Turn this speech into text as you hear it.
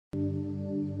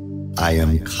I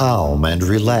am calm and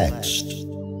relaxed.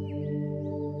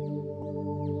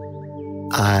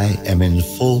 I am in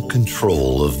full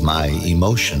control of my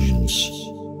emotions.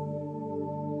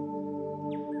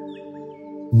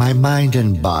 My mind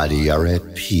and body are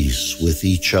at peace with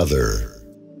each other.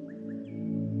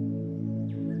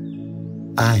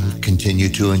 I continue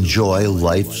to enjoy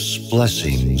life's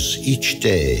blessings each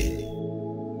day.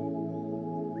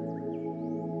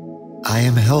 I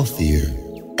am healthier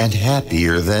and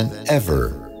happier than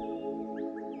ever.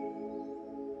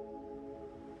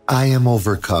 I am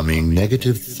overcoming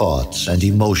negative thoughts and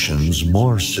emotions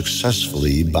more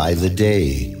successfully by the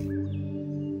day.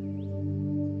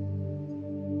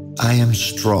 I am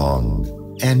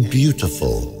strong and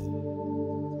beautiful.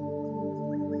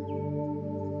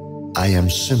 I am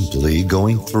simply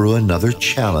going through another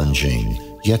challenging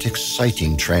yet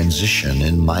exciting transition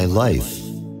in my life.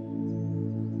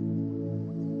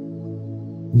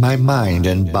 My mind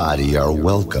and body are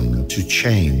welcome to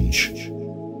change.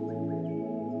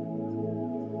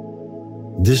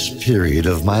 This period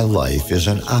of my life is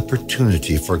an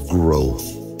opportunity for growth,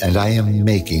 and I am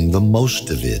making the most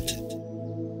of it.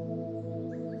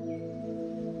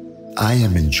 I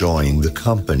am enjoying the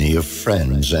company of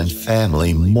friends and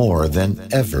family more than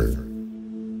ever.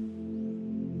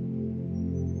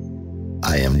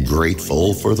 I am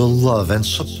grateful for the love and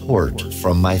support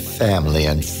from my family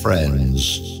and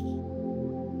friends.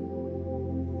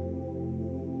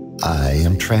 I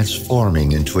am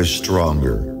transforming into a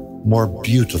stronger, more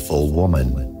beautiful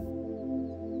woman.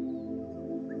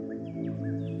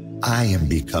 I am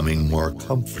becoming more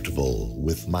comfortable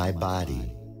with my body.